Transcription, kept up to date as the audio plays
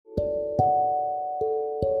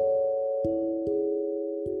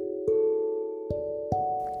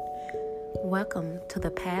Welcome to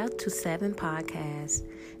the Path to 7 podcast.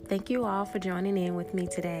 Thank you all for joining in with me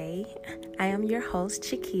today. I am your host,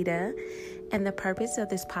 Chiquita, and the purpose of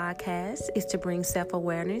this podcast is to bring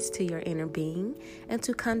self-awareness to your inner being and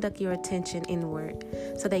to conduct your attention inward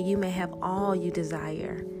so that you may have all you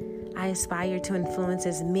desire. I aspire to influence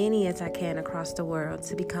as many as I can across the world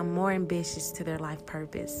to become more ambitious to their life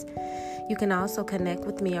purpose. You can also connect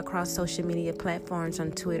with me across social media platforms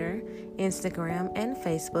on Twitter, Instagram, and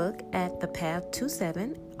Facebook at The Path to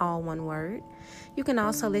 7, all one word. You can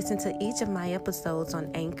also listen to each of my episodes on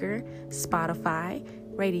Anchor, Spotify,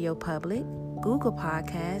 Radio Public, Google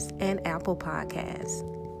Podcasts, and Apple Podcasts.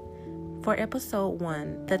 For episode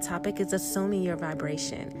 1, the topic is assuming your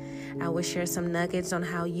vibration. I will share some nuggets on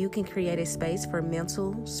how you can create a space for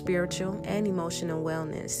mental, spiritual, and emotional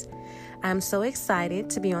wellness. I'm so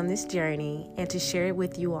excited to be on this journey and to share it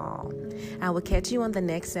with you all. I will catch you on the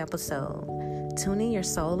next episode. Tune in your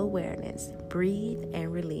soul awareness, breathe,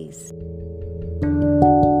 and release.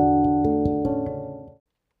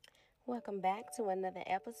 Welcome back to another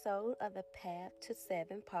episode of the Path to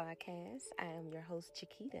 7 podcast. I am your host,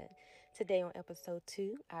 Chiquita. Today on episode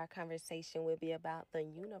 2, our conversation will be about the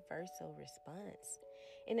universal response.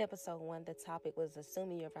 In episode 1, the topic was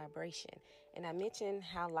assuming your vibration, and I mentioned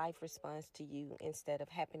how life responds to you instead of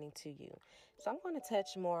happening to you. So I'm going to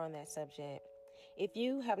touch more on that subject. If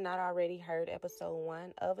you have not already heard episode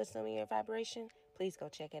 1 of Assuming Your Vibration, please go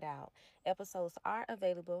check it out. Episodes are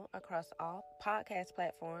available across all podcast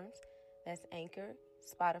platforms. That's Anchor,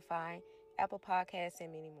 Spotify, Apple Podcasts,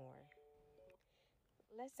 and many more.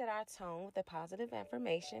 Let's set our tone with a positive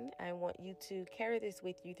affirmation. I want you to carry this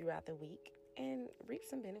with you throughout the week and reap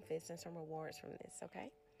some benefits and some rewards from this, okay?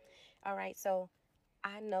 All right, so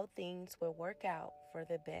I know things will work out for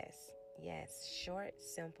the best. Yes, short,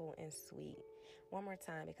 simple, and sweet. One more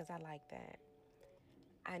time because I like that.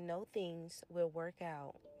 I know things will work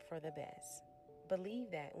out for the best.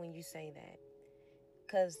 Believe that when you say that.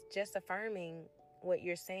 Because just affirming what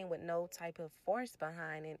you're saying with no type of force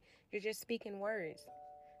behind it, you're just speaking words.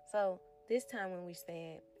 So this time when we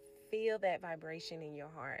say it, feel that vibration in your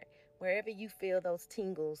heart. Wherever you feel those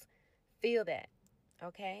tingles, feel that,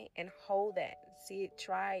 okay? And hold that. See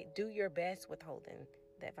it, do your best with holding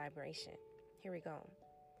that vibration. Here we go.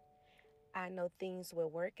 I know things will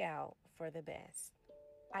work out for the best.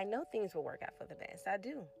 I know things will work out for the best. I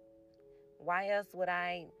do. Why else would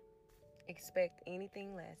I expect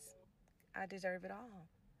anything less? I deserve it all.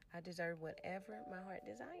 I deserve whatever my heart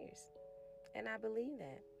desires. And I believe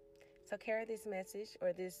that. So carry this message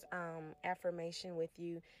or this affirmation with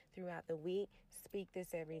you throughout the week. Speak this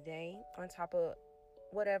every day on top of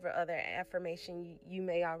whatever other affirmation you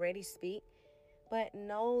may already speak. But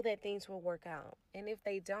know that things will work out. And if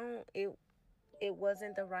they don't, it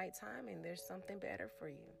wasn't the right time and there's something better for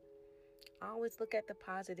you. Always look at the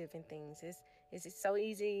positive in things. It's so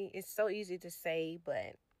easy to say,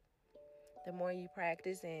 but the more you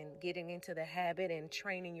practice and getting into the habit and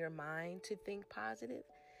training your mind to think positive,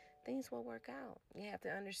 things will work out. You have to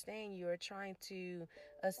understand you are trying to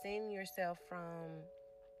ascend yourself from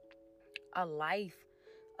a life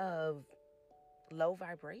of low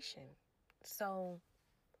vibration. So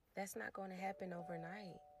that's not going to happen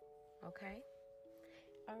overnight. Okay?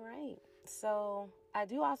 All right. So I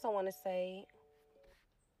do also want to say,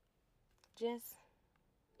 just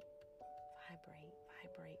vibrate.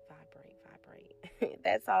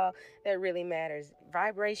 That's all that really matters.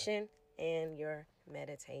 Vibration and your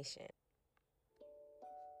meditation.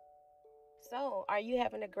 So, are you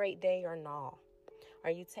having a great day or not?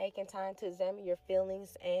 Are you taking time to examine your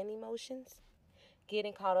feelings and emotions?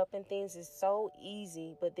 Getting caught up in things is so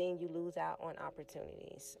easy, but then you lose out on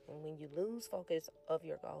opportunities. And when you lose focus of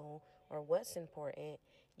your goal or what's important,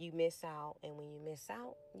 you miss out. And when you miss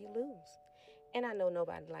out, you lose. And I know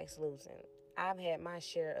nobody likes losing. I've had my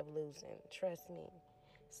share of losing, trust me.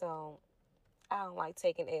 So I don't like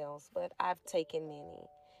taking L's, but I've taken many.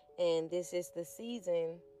 And this is the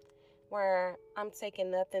season where I'm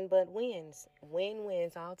taking nothing but wins.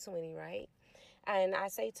 Wins, all 20, right? And I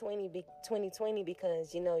say 2020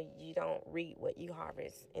 because, you don't reap what you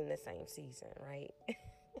harvest in the same season, right?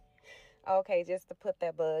 Okay, just to put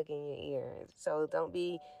that bug in your ear. So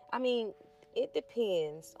it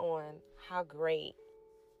depends on how great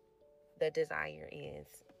the desire is.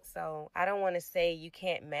 So I don't want to say you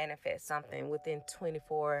can't manifest something within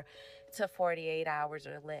 24 to 48 hours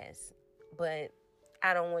or less. But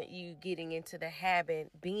I don't want you getting into the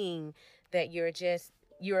habit being that you're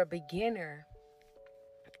a beginner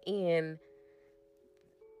in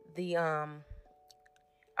the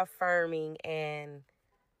affirming and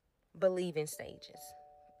believing stages.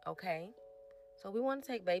 Okay? So we want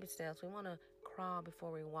to take baby steps. We want to crawl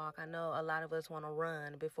before we walk. I know a lot of us want to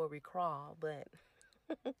run before we crawl, but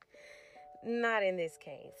not in this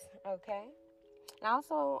case, okay? And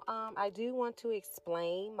also, I do want to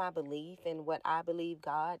explain my belief in what I believe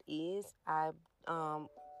God is. I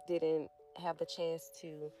didn't have the chance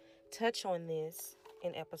to touch on this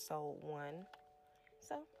in episode 1.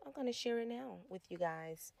 So I'm going to share it now with you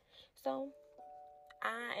guys. So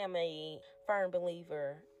I am a firm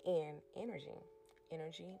believer in energy,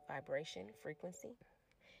 vibration, frequency.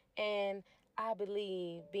 And I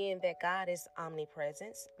believe being that God is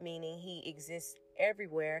omnipresence, meaning he exists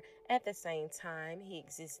everywhere at the same time. He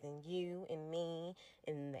exists in you, in me,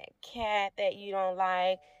 in that cat that you don't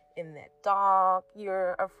like, in that dog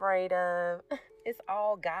you're afraid of. It's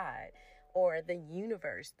all God or the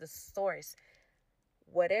universe, the source,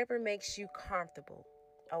 whatever makes you comfortable.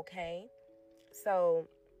 Okay? So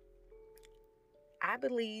I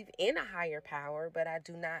believe in a higher power, but I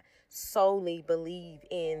do not solely believe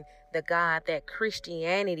in the God that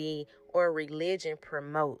Christianity or religion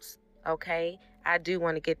promotes. Okay? I do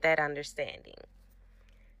want to get that understanding.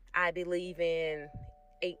 I believe in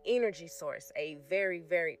a energy source, a very,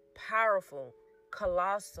 very powerful,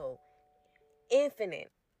 colossal,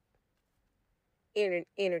 infinite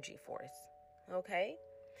energy force. Okay?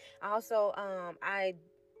 Also, I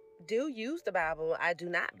do use the Bible. I do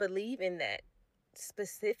not believe in that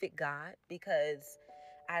specific God because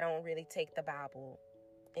I don't really take the Bible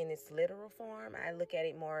in its literal form. I look at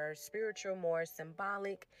it more spiritual, more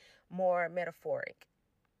symbolic, more metaphoric.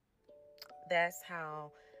 That's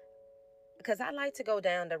how, because I like to go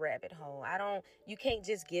down the rabbit hole. You can't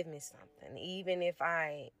just give me something, even if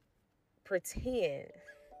I pretend,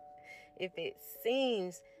 if it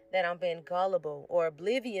seems that I'm being gullible or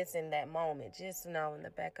oblivious in that moment. Just know in the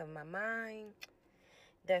back of my mind,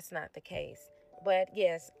 that's not the case. But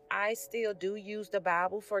yes, I still do use the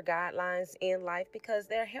Bible for guidelines in life because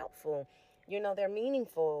they're helpful. They're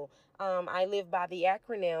meaningful. I live by the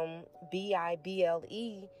acronym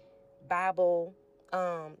BIBLE, Bible.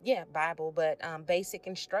 Bible, but basic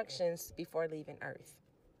instructions before leaving Earth.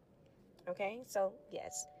 Okay, so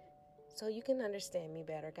yes. So you can understand me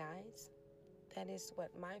better, guys. That is what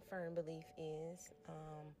my firm belief is.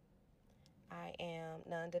 I am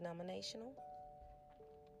non-denominational.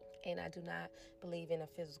 And I do not believe in a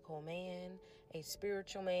physical man, a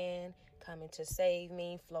spiritual man coming to save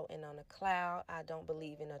me, floating on a cloud. I don't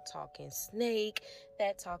believe in a talking snake.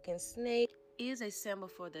 That talking snake is a symbol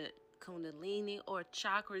for the Kundalini or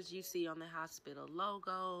chakras you see on the hospital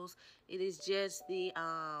logos. It is just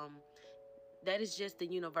that is just the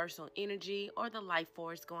universal energy or the life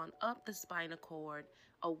force going up the spinal cord,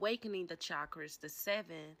 awakening the chakras, the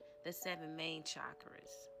seven main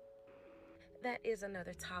chakras. That is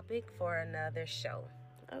another topic for another show.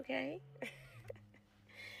 Okay?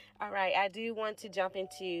 All right, I do want to jump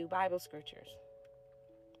into Bible scriptures.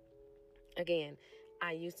 Again,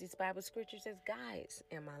 I use these Bible scriptures as guides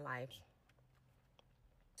in my life.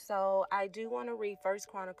 So I do want to read 1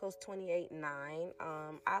 Chronicles 28:9.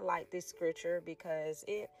 I like this scripture because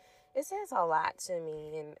it says a lot to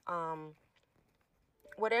me. And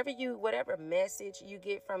whatever message you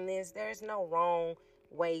get from this, there's no wrong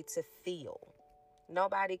way to feel.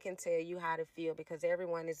 Nobody can tell you how to feel because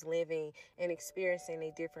everyone is living and experiencing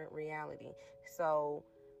a different reality. So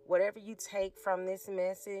whatever you take from this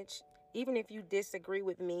message, even if you disagree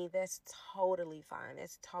with me, that's totally fine.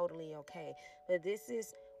 That's totally okay. But this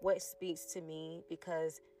is what speaks to me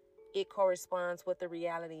because it corresponds with the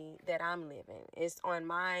reality that I'm living. It's on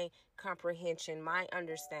my comprehension, my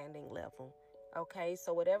understanding level. Okay,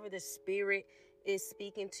 so whatever the spirit is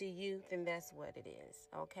speaking to you, then that's what it is.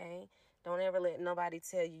 Okay, don't ever let nobody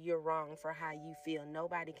tell you you're wrong for how you feel.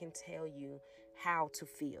 Nobody can tell you how to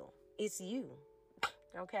feel. It's you.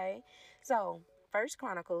 Okay, so 1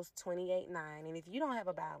 Chronicles 28:9, and if you don't have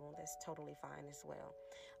a Bible, that's totally fine as well.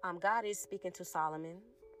 God is speaking to Solomon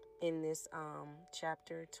in this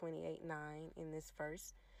chapter 28:9 in this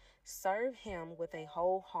verse. Serve him with a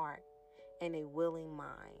whole heart and a willing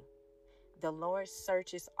mind. The Lord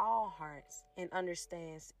searches all hearts and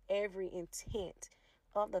understands every intent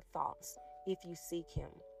of the thoughts. If you seek him,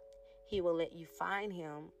 he will let you find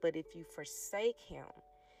him. But if you forsake him,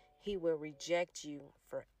 he will reject you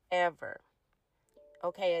forever.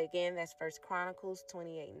 Okay, again, that's 1 Chronicles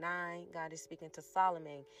 28:9. God is speaking to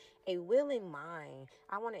Solomon. A willing mind.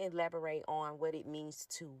 I want to elaborate on what it means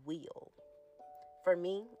to will. For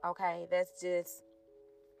me, okay, that's just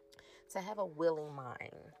to have a willing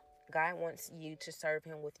mind. God wants you to serve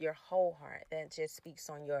him with your whole heart. That just speaks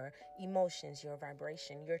on your emotions, your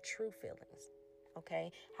vibration, your true feelings. Okay?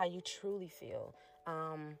 How you truly feel.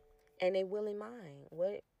 and a willing mind.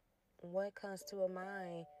 What comes to a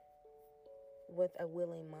mind with a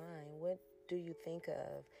willing mind? What do you think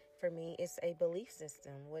of? For me, it's a belief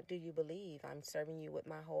system. What do you believe? I'm serving you with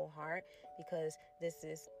my whole heart because this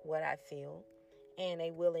is what I feel. And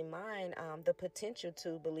a willing mind, the potential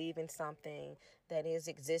to believe in something that is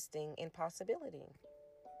existing in possibility.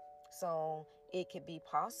 So it could be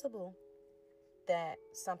possible that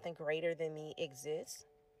something greater than me exists.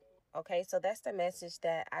 Okay, so that's the message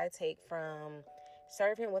that I take from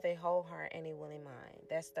serve him with a whole heart and a willing mind.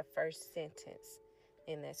 That's the first sentence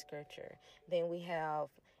in that scripture. Then we have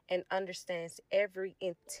and understands every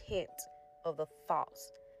intent of the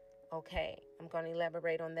thoughts. Okay, I'm going to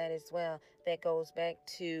elaborate on that as well. That goes back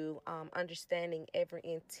to understanding every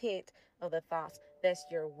intent of the thoughts. That's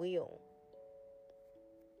your will,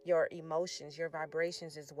 your emotions, your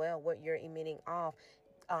vibrations as well, what you're emitting off.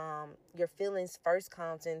 Your feelings first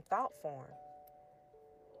comes in thought form.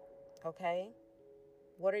 Okay?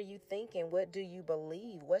 What are you thinking? What do you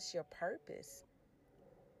believe? What's your purpose?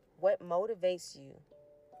 What motivates you?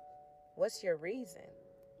 What's your reason?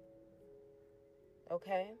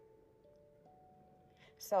 Okay?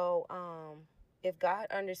 So, if God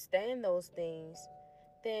understands those things,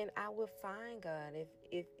 then I will find God.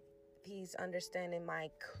 If He's understanding my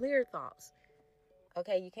clear thoughts.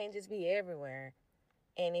 Okay, you can't just be everywhere.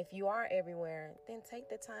 And if you are everywhere, then take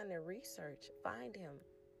the time to research. Find Him.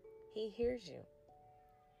 He hears you.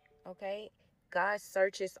 Okay? God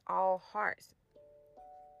searches all hearts.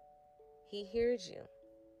 He hears you.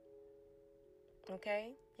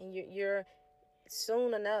 Okay? And you're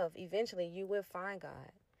soon enough, eventually, you will find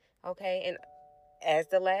God. Okay? And as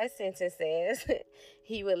the last sentence says,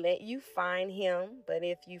 He will let you find Him, but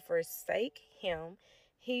if you forsake Him,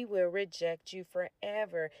 He will reject you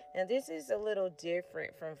forever. Now, this is a little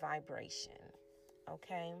different from vibration.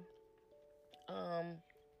 Okay?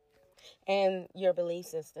 And your belief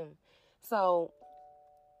system. So,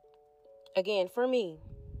 again, for me,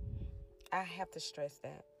 I have to stress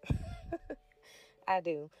that. I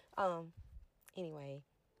do. Anyway,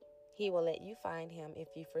 He will let you find Him if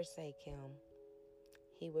you forsake Him.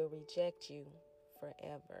 He will reject you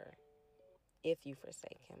forever if you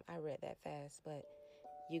forsake Him. I read that fast, but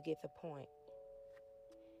you get the point.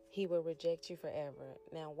 He will reject you forever.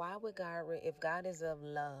 Now, why would God, if God is of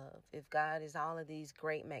love, if God is all of these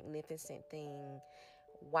great, magnificent things,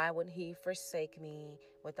 why would He forsake me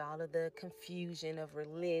with all of the confusion of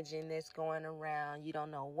religion that's going around? You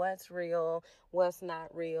don't know what's real, what's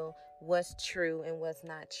not real, what's true, and what's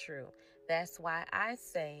not true. That's why I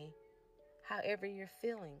say, however you're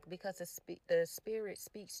feeling, because the Spirit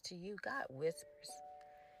speaks to you. God whispers.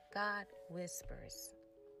 God whispers.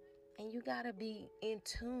 And you got to be in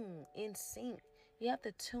tune, in sync. You have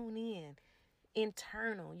to tune in,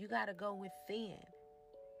 internal. You got to go within.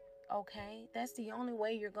 Okay? That's the only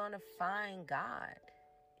way you're going to find God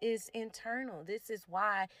is internal. This is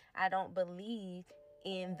why I don't believe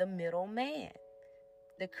in the middleman,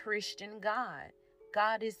 the Christian God.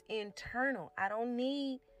 God is internal. I don't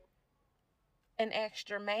need an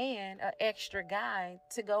extra man, an extra guy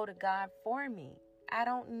to go to God for me. I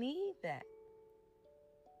don't need that.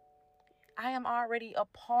 I am already a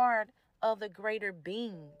part of the greater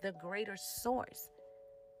being, the greater source.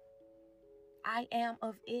 I am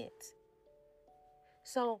of it.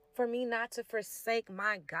 So for me not to forsake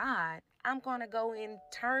my God, I'm going to go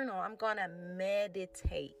internal. I'm going to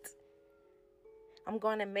meditate. I'm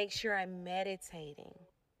going to make sure I'm meditating.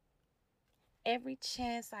 Every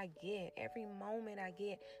chance I get, every moment I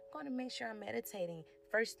get, I'm going to make sure I'm meditating.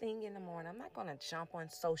 First thing in the morning, I'm not going to jump on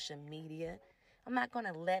social media. I'm not going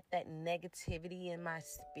to let that negativity in my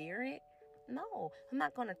spirit. No, I'm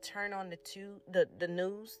not going to turn on the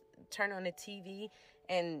news, turn on the TV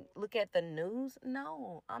and look at the news.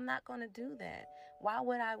 No, I'm not going to do that. Why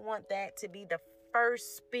would I want that to be the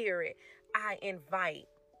first spirit I invite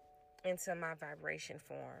into my vibration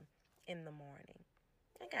form in the morning?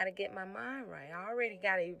 I got to get my mind right. I already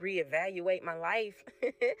got to reevaluate my life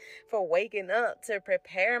for waking up to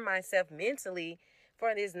prepare myself mentally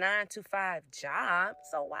for this 9-to-5 job.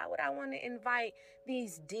 So why would I want to invite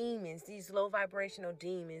these demons, these low vibrational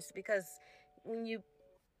demons? Because when you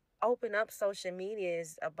open up social media,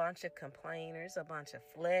 it's a bunch of complainers, a bunch of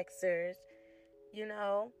flexers,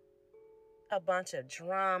 a bunch of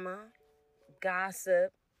drama,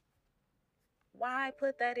 gossip. Why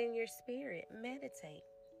put that in your spirit? Meditate.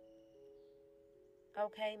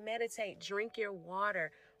 Okay, meditate. Drink your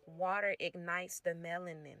water. Water ignites the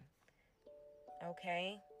melanin.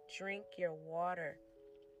 Okay, drink your water.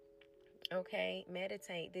 Okay,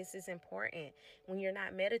 meditate. This is important. When you're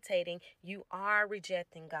not meditating, you are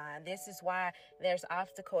rejecting God. This is why there's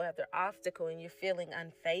obstacle after obstacle and you're feeling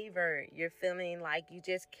unfavored. You're feeling like you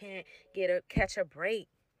just can't catch a break.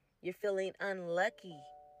 You're feeling unlucky.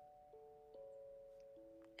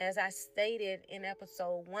 As I stated in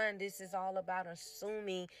episode 1, this is all about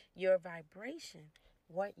assuming your vibration,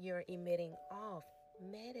 what you're emitting off.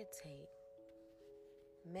 Meditate.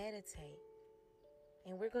 Meditate.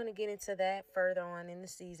 And we're going to get into that further on in the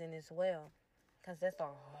season as well, because that's a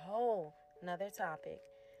whole nother topic.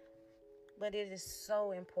 But it is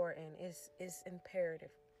so important. It's imperative.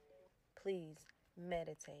 Please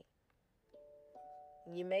meditate.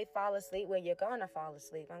 You may fall asleep. Well, you're going to fall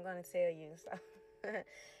asleep. I'm going to tell you. So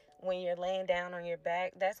when you're laying down on your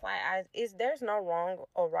back, that's why there's no wrong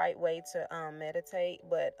or right way to meditate.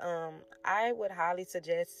 But I would highly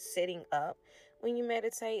suggest sitting up when you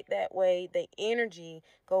meditate. That way the energy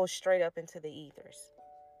goes straight up into the ethers.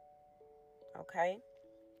 Okay?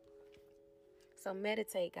 So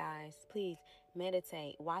meditate, guys. Please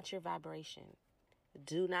meditate. Watch your vibration.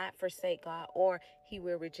 Do not forsake God, or he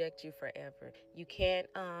will reject you forever. You can't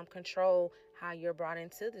control how you're brought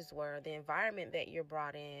into this world, the environment that you're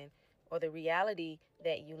brought in, or the reality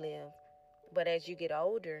that you live. But as you get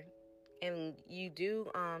older and you do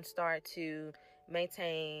start to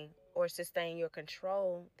maintain or sustain your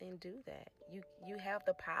control, then do that. You have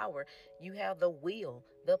the power. You have the will,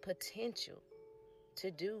 the potential to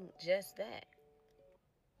do just that.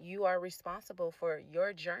 You are responsible for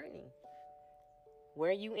your journey,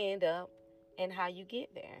 where you end up, and how you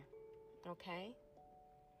get there. Okay?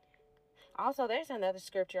 Also, there's another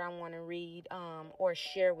scripture I want to read or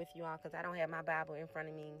share with you all, because I don't have my Bible in front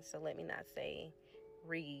of me. So let me not say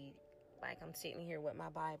read like I'm sitting here with my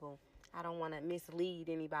Bible. I don't want to mislead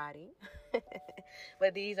anybody.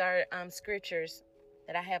 But these are scriptures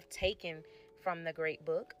that I have taken from the great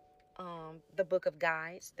book, the book of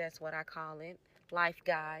guides. That's what I call it. Life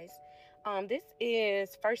guides. This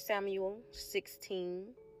is 1 Samuel 16:7.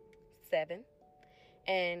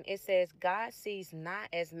 And it says, God sees not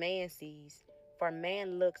as man sees, for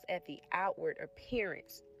man looks at the outward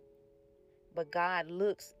appearance, but God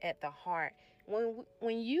looks at the heart.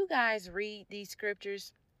 When you guys read these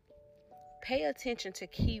scriptures, pay attention to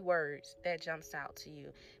key words that jumps out to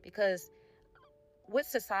you. Because with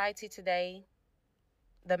society today,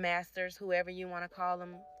 the masters, whoever you want to call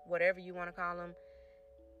them, whatever you want to call them,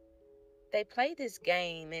 they play this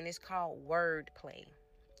game, and it's called word play.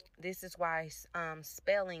 This is why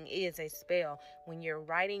spelling is a spell. When you're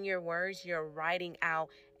writing your words, you're writing out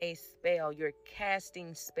a spell. You're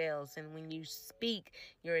casting spells. And when you speak,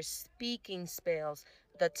 you're speaking spells.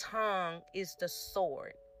 The tongue is the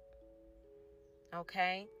sword.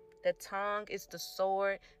 Okay? The tongue is the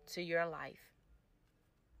sword to your life.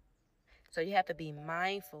 So you have to be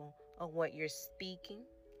mindful of what you're speaking,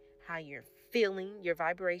 how you're feeling, your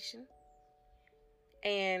vibration.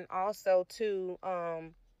 And also to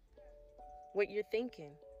what you're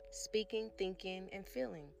thinking, speaking, thinking, and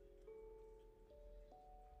feeling.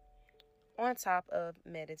 On top of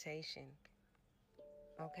meditation.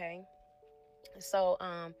 Okay? So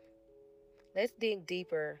let's dig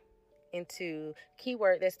deeper into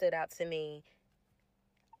keyword that stood out to me.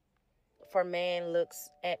 For man looks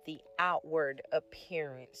at the outward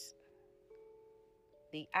appearance.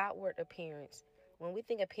 The outward appearance. When we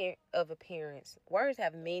think of appearance, words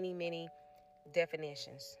have many, many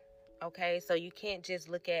definitions. Okay, so you can't just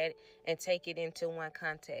look at it and take it into one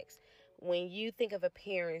context. When you think of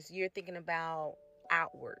appearance, you're thinking about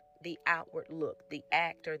outward, the outward look, the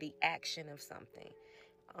act or the action of something.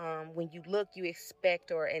 When you look, you expect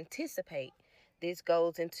or anticipate. This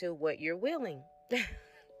goes into what you're willing.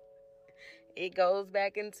 It goes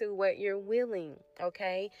back into what you're willing.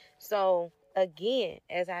 Okay, so again,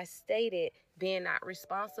 as I stated, being not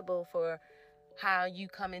responsible for how you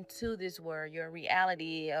come into this world, your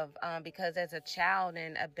reality of, because as a child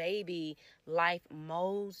and a baby, life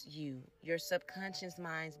molds you. Your subconscious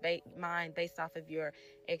mind based off of your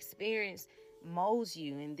experience molds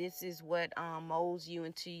you. And this is what molds you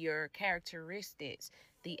into your characteristics,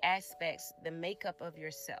 the aspects, the makeup of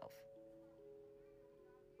yourself.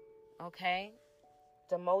 Okay?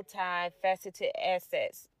 The multifaceted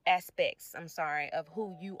aspects, of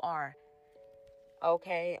who you are.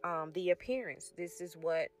 Okay, the appearance. This is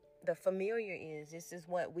what the familiar is. This is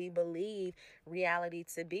what we believe reality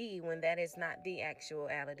to be, when that is not the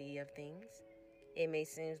actuality of things. It may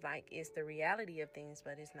seem like it's the reality of things,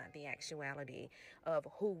 but it's not the actuality of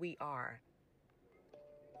who we are,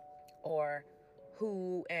 or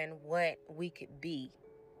who and what we could be.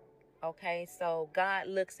 Okay, so God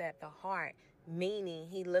looks at the heart. meaning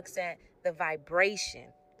he looks at the vibration.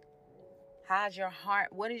 How's your heart?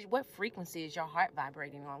 What frequency is your heart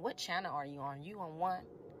vibrating on? What channel are you on? You on 1?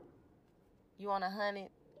 You on 100?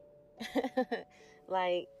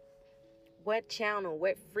 Like, what channel,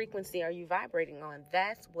 what frequency are you vibrating on?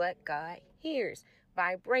 That's what God hears.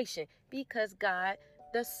 Vibration. Because God,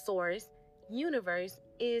 the source, universe,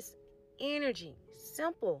 is energy.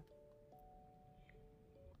 Simple.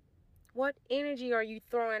 What energy are you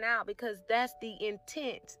throwing out? Because that's the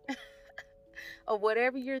intent of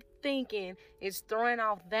whatever you're thinking is throwing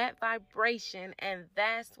off that vibration, and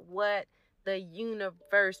that's what the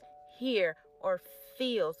universe hears or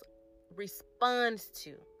feels, responds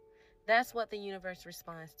to. That's what the universe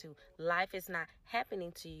responds to. Life is not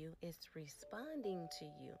happening to you, it's responding to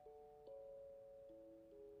you.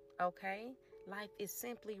 Okay? Life is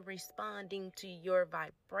simply responding to your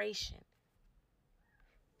vibration.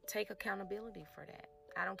 Take accountability for that.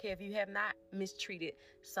 I don't care if you have not mistreated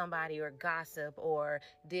somebody or gossip or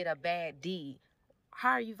did a bad deed. How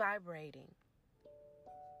are you vibrating?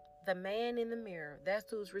 The man in the mirror,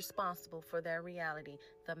 that's who's responsible for their reality.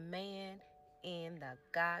 The man in the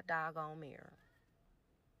god doggone mirror.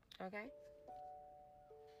 Okay?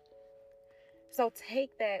 So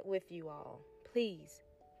take that with you all. Please.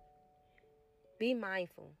 Be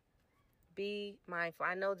mindful. Be mindful.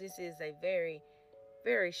 I know this is a very,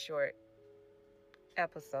 very short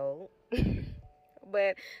episode.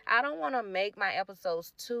 But I don't want to make my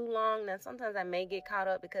episodes too long. Now, sometimes I may get caught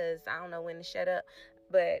up because I don't know when to shut up.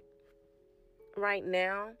 But right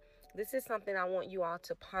now, this is something I want you all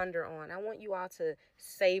to ponder on. I want you all to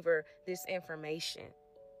savor this information.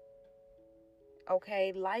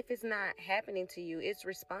 Okay, life is not happening to you. It's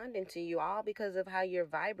responding to you, all because of how you're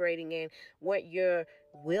vibrating and what you're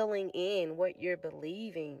willing in, what you're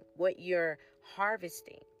believing, what you're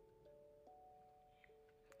harvesting.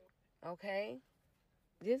 Okay?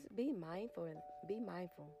 Just be mindful. Be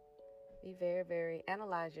mindful. Be very, very,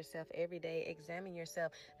 analyze yourself every day. Examine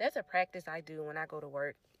yourself. That's a practice I do when I go to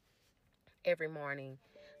work every morning.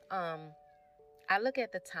 I look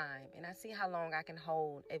at the time and I see how long I can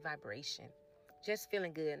hold a vibration. Just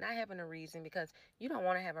feeling good, not having a reason, because you don't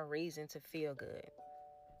want to have a reason to feel good.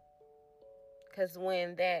 Because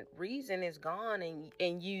when that reason is gone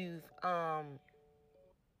and you've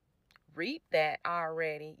reaped that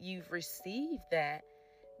already, you've received that,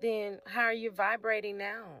 then how are you vibrating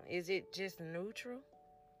now? Is it just neutral?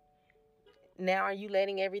 Now are you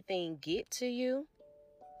letting everything get to you?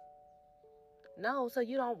 No, so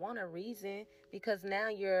you don't want a reason, because now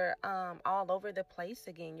you're all over the place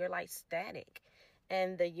again. You're like static.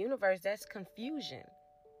 And the universe, that's confusion.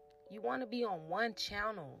 You want to be on one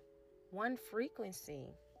channel, one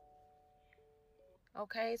frequency.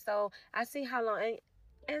 Okay, so I see how long,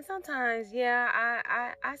 and sometimes, yeah,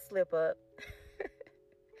 I slip up.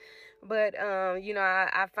 But,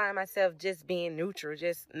 I find myself just being neutral,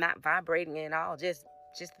 just not vibrating at all, just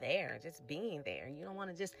there, just being there. You don't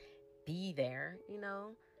want to just be there,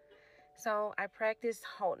 So I practice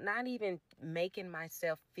not even making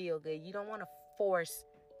myself feel good. You don't want to force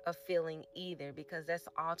a feeling either, because that's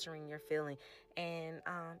altering your feeling. And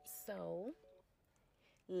so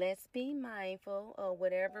let's be mindful of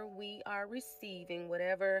whatever we are receiving,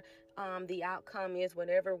 whatever the outcome is,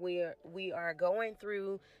 whatever we are going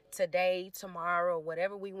through today, tomorrow,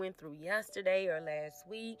 whatever we went through yesterday or last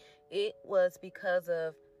week. It was because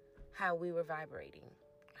of how we were vibrating,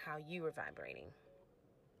 how you were vibrating.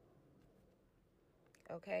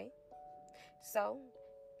 Okay, so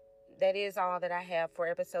that is all that I have for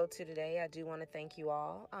episode 2 today. I do want to thank you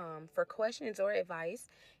all. For questions or advice,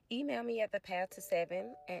 email me at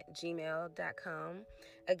thepath7@gmail.com.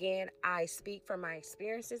 Again, I speak from my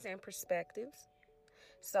experiences and perspectives.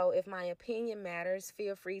 So if my opinion matters,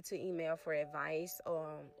 feel free to email for advice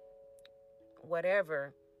or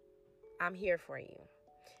whatever. I'm here for you.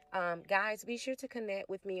 Guys, be sure to connect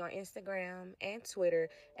with me on Instagram and Twitter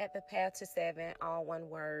at The Path to 7, all one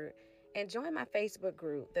word. And join my Facebook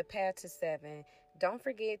group, The Path to 7. Don't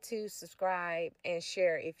forget to subscribe and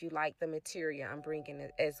share if you like the material I'm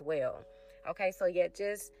bringing as well. Okay, so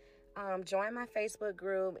just join my Facebook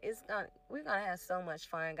group. We're gonna have so much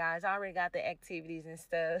fun, guys. I already got the activities and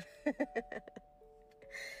stuff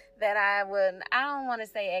that I don't want to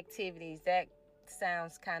say activities. That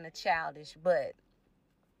sounds kind of childish, but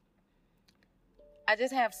I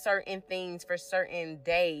just have certain things for certain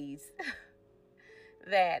days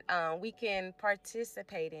that we can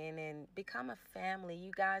participate in and become a family.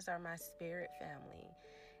 You guys are my spirit family.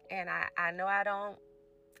 And I know I don't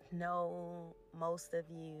know most of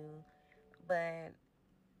you, but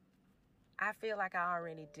I feel like I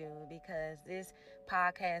already do, because this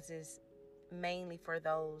podcast is mainly for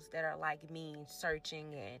those that are like me,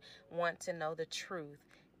 searching and want to know the truth,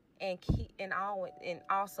 and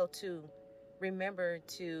also to remember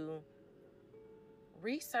to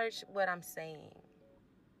research what I'm saying.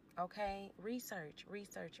 Okay, research.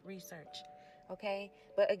 Okay,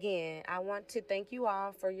 but again, I want to thank you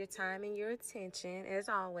all for your time and your attention. As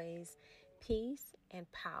always, peace and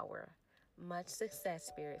power. Much success,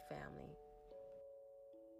 Spirit family.